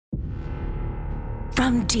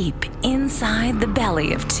From deep inside the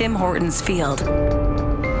belly of Tim Hortons Field,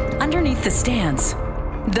 underneath the stands,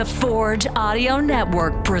 the Forge Audio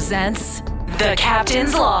Network presents The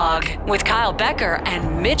Captain's Log with Kyle Bekker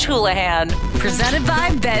and Mitch Houlahan, presented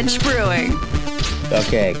by Bench Brewing.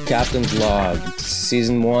 Okay, Captain's Log,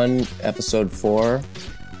 Season 1, Episode 4,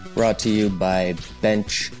 brought to you by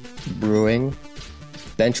Bench Brewing.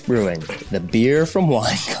 Bench Brewing, the beer from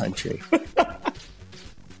wine country.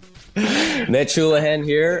 Mitch Houlahan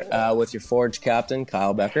here with your Forge captain,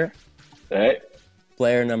 Kyle Bekker. Hey.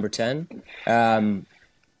 Player number 10. Hey,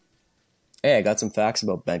 I got some facts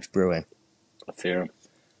about Bench Brewing. Let's hear them.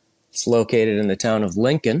 It's located in the town of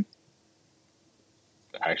Lincoln.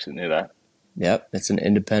 I actually knew that. Yep, it's an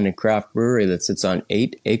independent craft brewery that sits on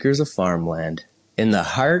 8 acres of farmland in the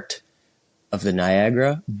heart of the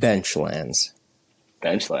Niagara Benchlands.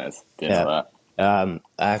 Benchlands? Didn't know that.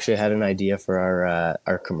 I actually had an idea for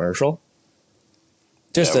our commercial.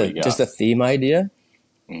 Just a theme idea.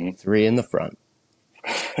 Mm-hmm. 3 in the front.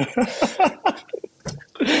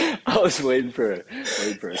 I was waiting for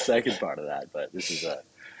a second part of that, but it's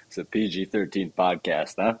a PG-13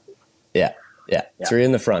 podcast, huh? Yeah. 3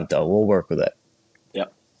 in the front, though. We'll work with it.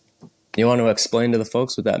 Yep. You want to explain to the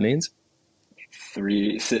folks what that means?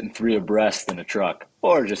 3 sitting 3 abreast in a truck,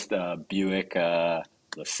 or just a Buick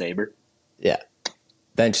LeSabre. Yeah.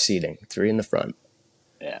 Bench seating, 3 in the front.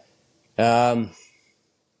 Yeah. All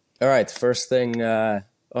right. The first thing. Oh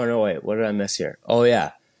no, wait. What did I miss here? Oh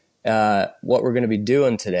yeah. What we're going to be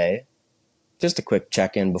doing today. Just a quick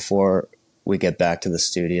check-in before we get back to the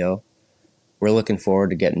studio. We're looking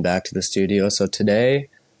forward to getting back to the studio. So today,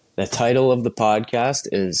 the title of the podcast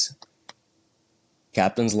is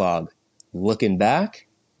Captain's Log. Looking back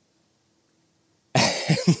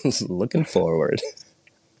and looking forward.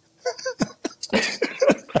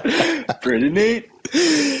 Pretty neat.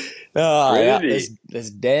 Oh, yeah. This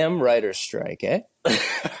damn writer's strike, eh?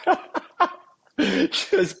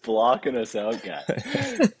 Just blocking us out, guy.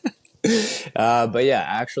 But yeah,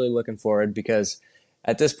 actually looking forward because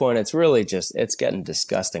at this point, it's getting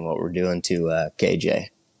disgusting what we're doing to KJ,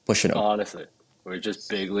 pushing him. Honestly, we're just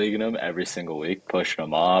big leaguing him every single week, pushing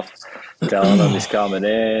him off, telling him he's coming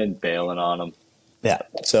in, bailing on him. Yeah,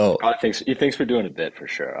 so he thinks we're doing a bit for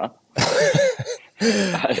sure, huh?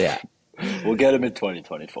 Yeah, we'll get him in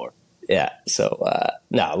 2024. Yeah, so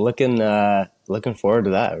looking forward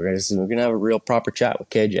to that. We're gonna have a real proper chat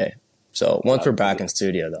with KJ. So once we're back in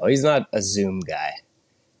studio, though, he's not a Zoom guy.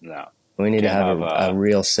 No. We need to have a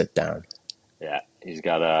real sit down. Yeah, he's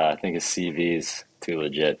got I think his CV's too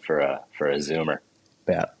legit for a Zoomer.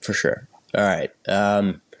 Yeah, for sure. All right.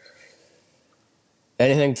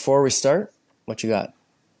 Anything before we start? What you got?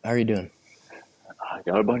 How are you doing? I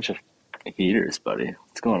got a bunch of heaters, buddy.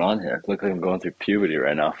 What's going on here? Look like I'm going through puberty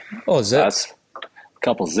right now. Oh, zits. That's a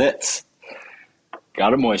couple zits.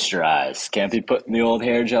 Gotta moisturize. Can't be putting the old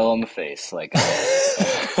hair gel on the face like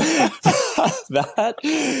that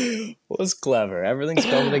was clever. Everything's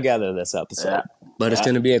coming together this episode, but it's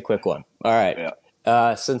going to be a quick one. All right.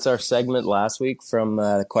 Yeah. Since our segment last week from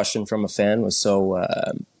the question from a fan was so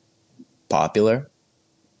popular,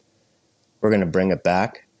 we're going to bring it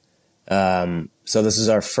back. So this is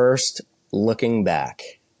our first looking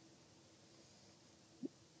back.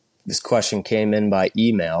 This question came in by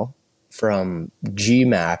email from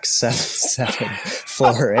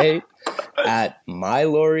gmax7748 at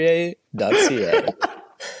mylaurier.ca.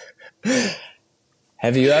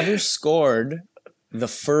 Have you ever scored the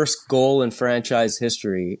first goal in franchise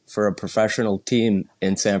history for a professional team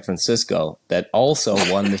in San Francisco that also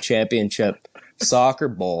won the championship soccer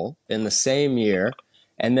bowl in the same year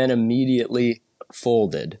and then immediately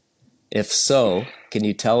folded? If so, can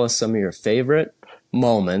you tell us some of your favorite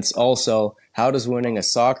moments? Also, how does winning a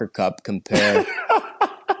soccer cup compare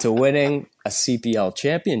to winning a CPL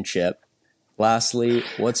championship? Lastly,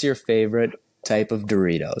 what's your favorite type of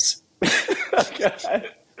Doritos? God.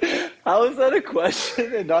 How is that a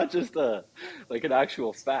question and not just an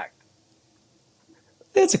actual fact?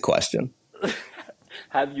 It's a question.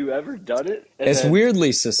 Have you ever done it? It's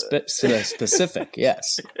weirdly specific,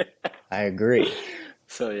 yes. I agree.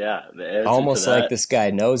 So, yeah. The answer almost to that, like this guy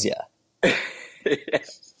knows you.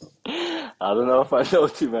 I don't know if I know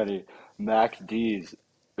too many Mac D's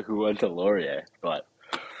who went to Laurier, but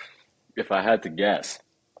if I had to guess,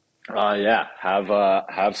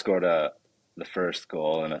 have scored the first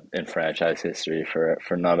goal in franchise history for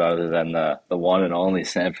none other than the one and only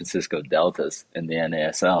San Francisco Deltas in the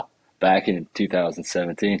NASL back in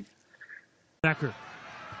 2017. Bekker.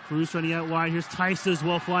 Cruz running out wide. Here's Tysa as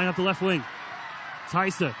well, flying up the left wing.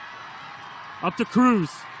 Tysa up to Cruz.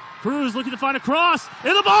 Cruz looking to find a cross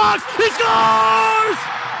in the box. He scores!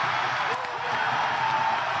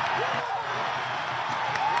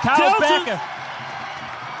 Kyle Bekker.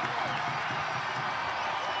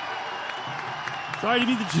 Sorry to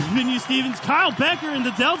be the Jimmy Stevens. Kyle Bekker and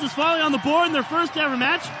the Deltas finally on the board in their first ever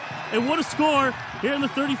match. And what a score here in the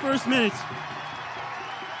 31st minute.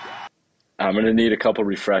 I'm going to need a couple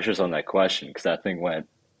refreshers on that question because that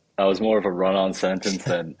was more of a run-on sentence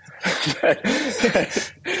than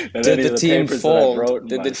Did the team fold?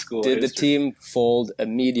 Did the team fold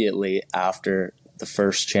immediately after the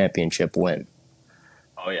first championship win?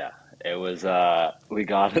 Oh yeah, it was. We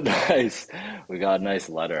got a nice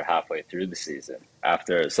letter halfway through the season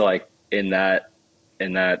after. So like in that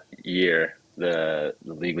year, the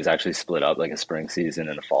league was actually split up like a spring season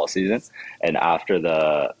and a fall season, and after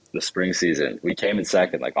the spring season, we came in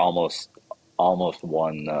second, like almost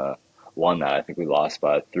won that. I think we lost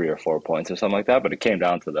by 3 or 4 points or something like that, but it came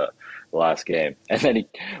down to the last game, and then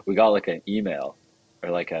we got like an email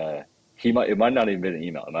or like it might not even been an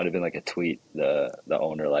email. It might have been like a tweet the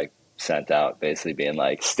owner like sent out basically being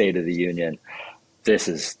like State of the Union.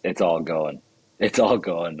 It's all going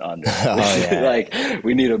under. Oh, yeah. Like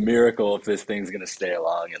we need a miracle if this thing's going to stay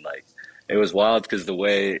along. And like, it was wild because the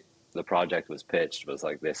way the project was pitched was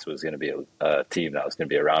like, this was going to be a team that was going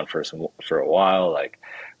to be around for a while. Like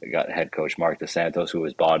we got head coach Mark DeSantos, who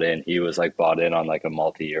was bought in. He was like bought in on like a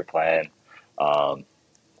multi-year plan.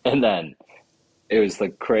 And then it was the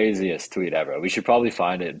craziest tweet ever. We should probably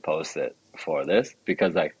find it and post it for this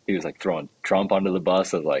because like he was like throwing Trump under the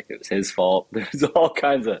bus of like it was his fault. There's all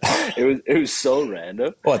kinds of it was so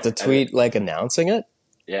random. What, the tweet like announcing it?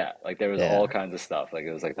 Yeah, like there was all kinds of stuff. Like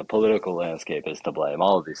it was like the political landscape is to blame,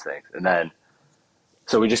 all of these things. And then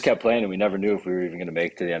so we just kept playing and we never knew if we were even going to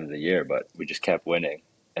make it to the end of the year, but we just kept winning.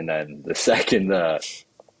 And then the second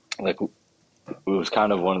like it was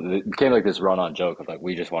kind of it became like this run-on joke of like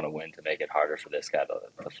we just want to win to make it harder for this guy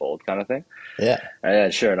to fold kind of thing. Yeah. And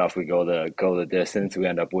then sure enough, we go the distance. We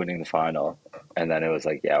end up winning the final, and then it was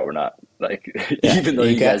like, yeah, we're not like even though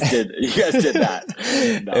you guys did that.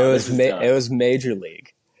 No, it was major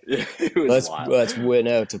league. It was wild. Let's win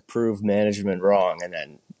out to prove management wrong, and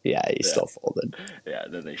then you still folded. Yeah,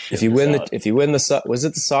 then they if you win was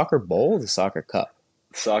it the soccer bowl or the soccer cup?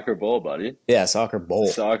 Soccer bowl, buddy. Yeah, soccer bowl.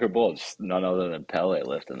 Soccer bowl, just none other than Pele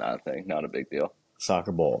lifting that thing. Not a big deal.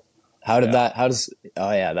 Soccer bowl. That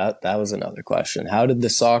was another question. How did the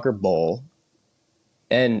soccer bowl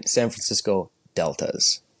and San Francisco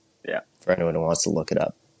Deltas? Yeah. For anyone who wants to look it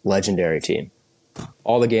up. Legendary team.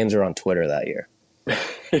 All the games are on Twitter that year.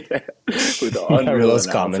 With the remember those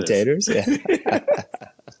commentators? Yeah.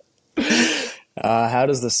 How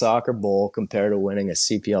does the soccer bowl compare to winning a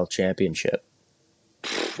CPL championship?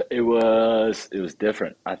 It was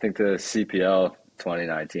different. I think the CPL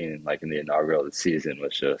 2019, like in the inaugural season,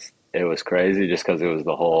 it was crazy just because it was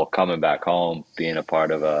the whole coming back home, being a part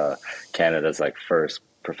of Canada's like first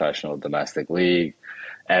professional domestic league.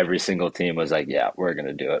 Every single team was like, yeah, we're going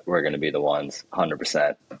to do it. We're going to be the ones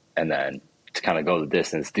 100%. And then to kind of go the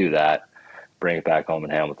distance, do that, bring it back home in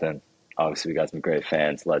Hamilton. Obviously, we got some great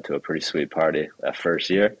fans, led to a pretty sweet party that first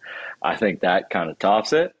year. I think that kind of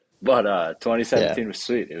tops it. But 2017 was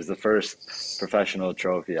sweet. It was the first professional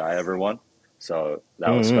trophy I ever won. So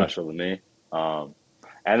that was special to me. And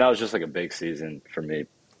that was just like a big season for me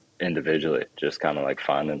individually, just kind of like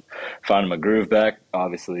finding my groove back.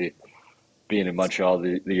 Obviously, being in Montreal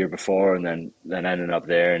the year before and then ending up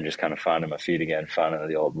there and just kind of finding my feet again, finding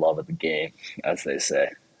the old love of the game, as they say.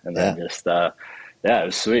 And then just, it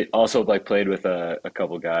was sweet. Also, like, played with a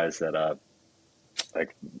couple guys that,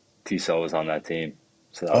 like, Tissot was on that team.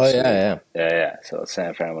 So that was yeah. So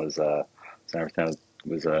San Fran was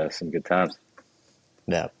some good times.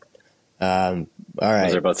 Yeah. All right.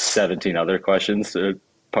 Was there about 17 other questions or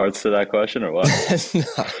parts to that question, or what?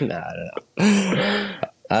 No,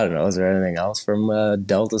 I don't know. Is there anything else from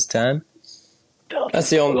Delta's time? That's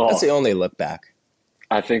the only look back.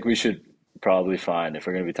 I think we should probably find, if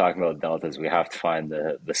we're going to be talking about Deltas, we have to find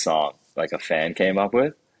the song like a fan came up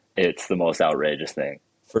with. It's the most outrageous thing.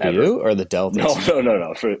 For ever. You or the Deltas? No.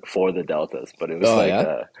 For the Deltas. But it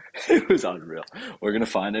was it was unreal. We're going to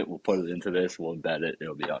find it. We'll put it into this. We'll embed it.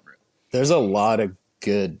 It'll be unreal. There's a lot of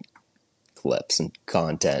good clips and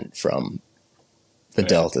content from the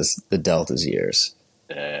Deltas years.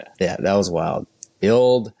 Yeah, that was wild. The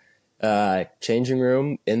old changing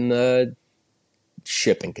room in the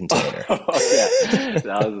shipping container. That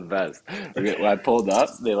was the best. When I pulled up,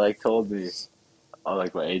 they like told me,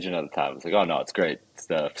 like my agent at the time was like, "Oh no, it's great. It's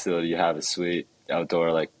the facility you have is sweet,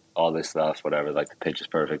 outdoor, like all this stuff, whatever. Like the pitch is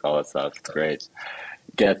perfect, all that stuff. It's great."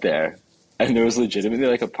 Get there, And there was legitimately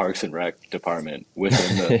like a Parks and Rec department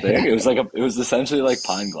within the thing. It was essentially like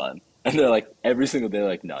Pine Glen. And they're like, every single day,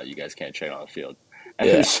 like, no, you guys can't train on the field. And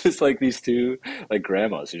it's just like these two like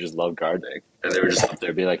grandmas who just love gardening. And they were just up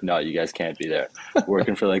there being like, no, you guys can't be there.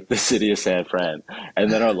 Working for like the city of San Fran.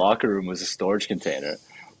 And then our locker room was a storage container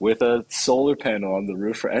with a solar panel on the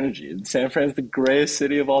roof for energy. And San Fran's the grayest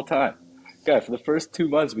city of all time. God, for the first 2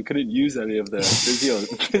 months, we couldn't use any of the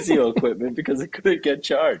physio equipment because it couldn't get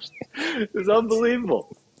charged. It was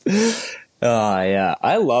unbelievable. Oh yeah,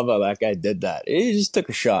 I love how that guy did that. He just took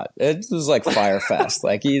a shot. It was like Firefest.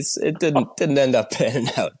 Like it didn't end up panning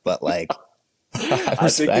out, but like I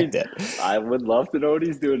respect it. I would love to know what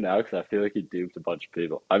he's doing now because I feel like he duped a bunch of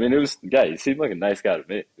people. I mean, he seemed like a nice guy to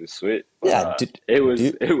me. It was sweet. Yeah,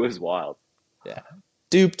 it was wild. Yeah,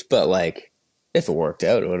 duped, but like if it worked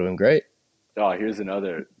out, it would have been great. Oh, here's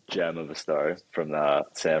another gem of a story from the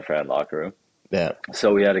San Fran locker room. Yeah.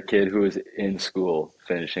 So we had a kid who was in school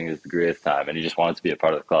finishing his degree at the time, and he just wanted to be a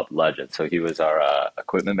part of the club legend. So he was our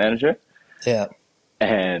equipment manager. Yeah.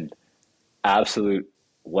 And absolute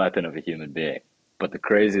weapon of a human being. But the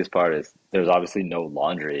craziest part is there's obviously no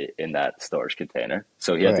laundry in that storage container.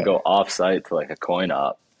 So he had to go off site to like a coin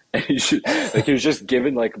op. And he was just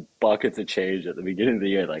given like buckets of change at the beginning of the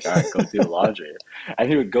year, like, all right, go do the laundry. And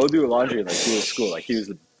he would go do the laundry and like do his school. Like he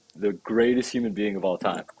was the greatest human being of all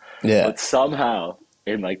time. Yeah. But somehow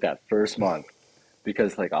in like that first month,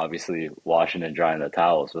 because like obviously washing and drying the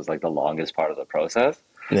towels was like the longest part of the process.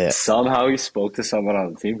 Yeah. Somehow he spoke to someone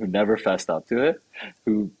on the team who never fessed up to it,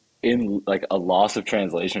 who in like a loss of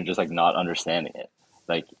translation, just like not understanding it.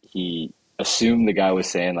 Like he assumed the guy was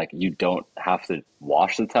saying like, you don't have to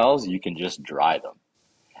wash the towels, you can just dry them.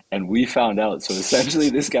 And we found out. So essentially,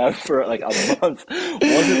 this guy for like a month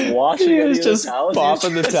wasn't washing any of the towels. He was just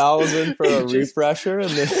popping the towels in for a refresher, and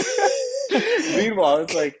then. Meanwhile,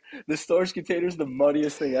 it's like the storage container is the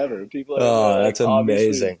muddiest thing ever. People are like, that's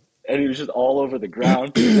amazing. And he was just all over the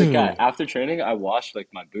ground. He was like, "God, after training, I washed like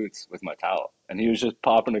my boots with my towel," and he was just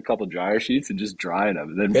popping a couple dryer sheets and just drying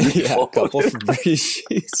them, and then a couple free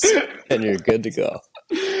sheets, and you're good to go.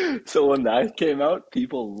 So when that came out,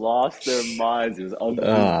 people lost their minds. It was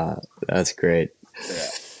unbelievable. That's great. Yeah.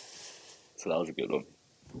 So that was a good one.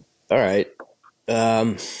 All right.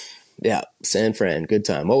 Yeah, San Fran, good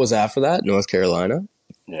time. What was after that? North Carolina?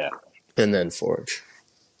 Yeah. And then Forge.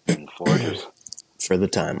 And Forgers. For the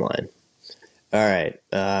timeline. All right.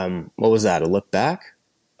 What was that? A look back?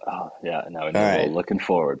 Oh, yeah. Now we know. Looking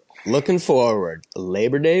forward. Looking forward.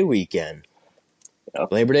 Labor Day weekend.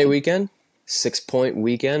 Yep. Labor Day weekend. 6-point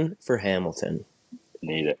weekend for Hamilton.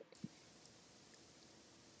 Need it.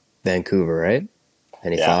 Vancouver, right?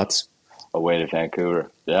 Any thoughts? Away to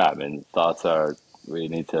Vancouver. Yeah, I mean, thoughts are we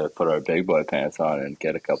need to put our big boy pants on and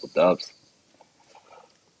get a couple dubs.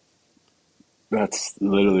 That's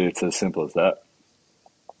literally, it's as simple as that.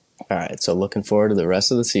 All right, so looking forward to the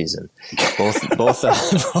rest of the season. Both.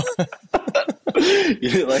 You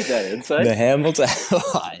didn't like that insight? The Hamilton.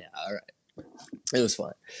 Oh, yeah, all right. It was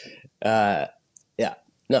fun. Yeah.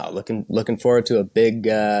 No, looking forward to a big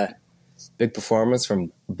performance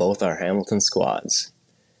from both our Hamilton squads.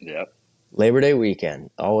 Yep. Labor Day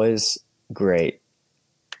weekend, always great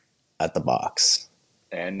at the box.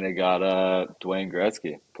 And they got Dwayne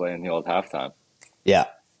Gretzky playing the old halftime. Yeah.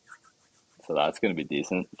 So that's going to be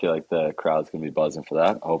decent. I feel like the crowd's going to be buzzing for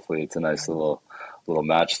that. Hopefully it's a nice little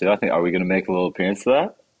match too. I think, are we going to make a little appearance to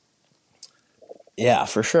that? Yeah,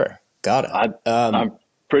 for sure. Got it. I'm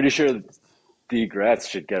pretty sure the Gretz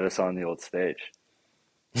should get us on the old stage.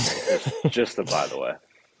 just by the way.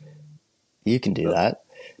 You can do that.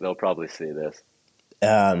 They'll probably see this.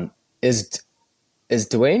 Is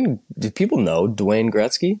Dwayne? Do people know Dwayne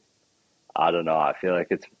Gretzky? I don't know. I feel like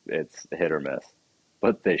it's hit or miss,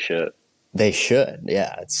 but they should. They should.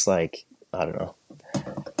 Yeah, it's like I don't know.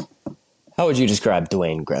 How would you describe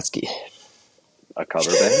Dwayne Gretzky? A cover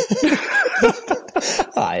band.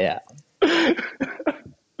 Yeah.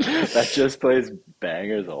 That just plays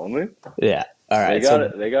bangers only. Yeah. All right.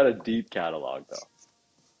 They got a deep catalog though.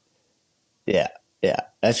 Yeah.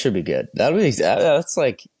 That should be good. That's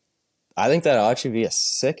like, I think that'll actually be a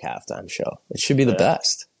sick halftime show. It should be the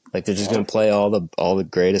best. Like they're just gonna play all the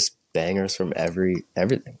greatest bangers from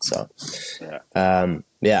everything. So,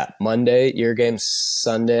 Monday, your game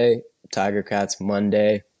Sunday, Tiger-Cats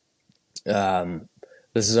Monday.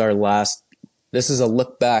 This is our last. This is a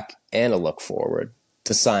look back and a look forward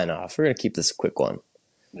to sign off. We're gonna keep this a quick one.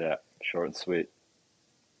 Yeah, short and sweet.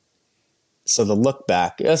 So the look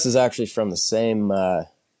back. This is actually from the same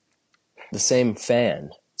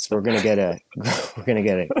fan. So we're gonna get a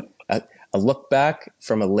look back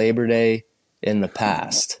from a Labor Day in the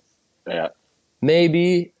past. Yeah.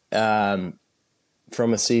 Maybe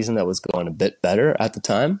from a season that was going a bit better at the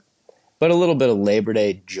time, but a little bit of Labor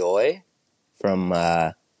Day joy from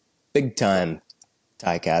big-time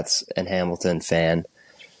Ticats and Hamilton fan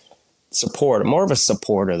support. More of a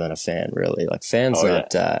supporter than a fan, really. Like, fan's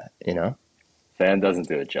not, you know. Fan doesn't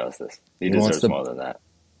do it justice. He deserves more than that.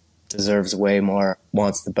 Deserves way more,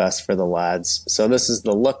 wants the best for the lads. So this is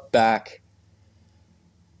the look back,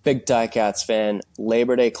 big Ticats fan,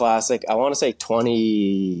 Labor Day Classic. I want to say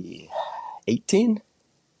 2018?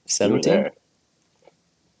 17?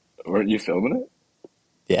 Weren't you filming it?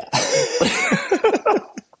 Yeah.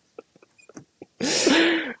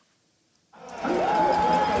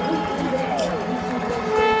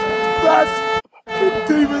 That's the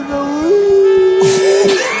team in the league.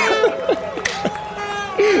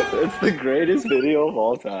 It's the greatest video of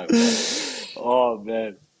all time. Oh,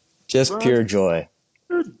 man. Just pure joy.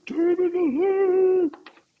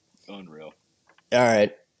 Unreal. All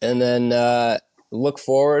right. And then look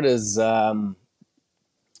forward is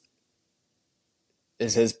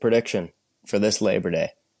his prediction for this Labor Day.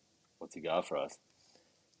 What's he got for us?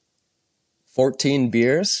 14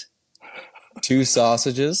 beers, 2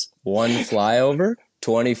 sausages, 1 flyover,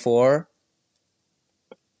 24.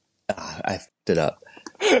 I f***ed it up.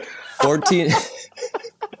 14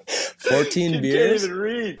 beers. Can't even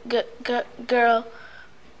read. Girl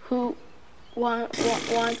who wants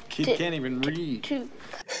Kid can't even read.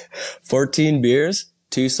 14 beers,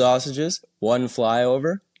 2 sausages, 1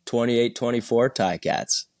 flyover, 28-24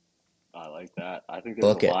 Ticats. I like that. I think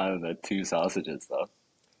there's a line in the 2 sausages, though.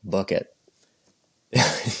 Book it.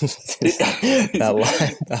 that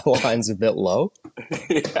line's a bit low.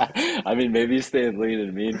 Yeah. I mean, maybe he's staying lean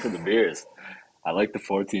and mean for the beers. I like the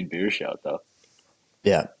 14 beer shout, though.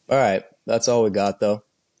 Yeah. All right. That's all we got, though.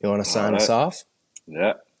 You want to sign us off?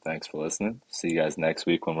 Yeah. Thanks for listening. See you guys next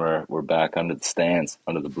week when we're back under the stands,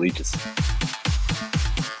 under the bleachers.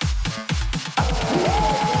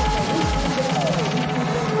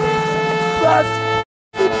 That's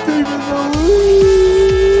the team in the league.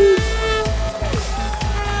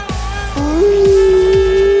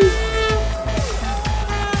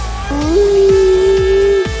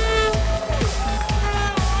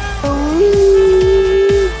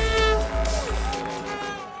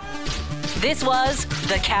 This was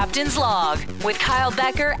The Captain's Log with Kyle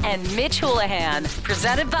Bekker and Mitch Houlahan,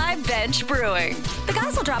 presented by Bench Brewing. The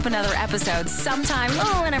guys will drop another episode sometime,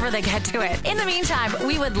 whenever they get to it. In the meantime,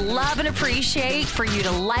 we would love and appreciate for you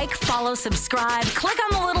to like, follow, subscribe, click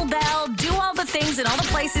on the little bell, do all the things in all the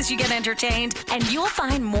places you get entertained, and you'll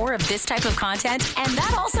find more of this type of content. And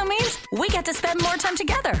that also means we get to spend more time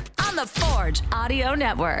together on the Forge Audio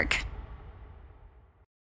Network.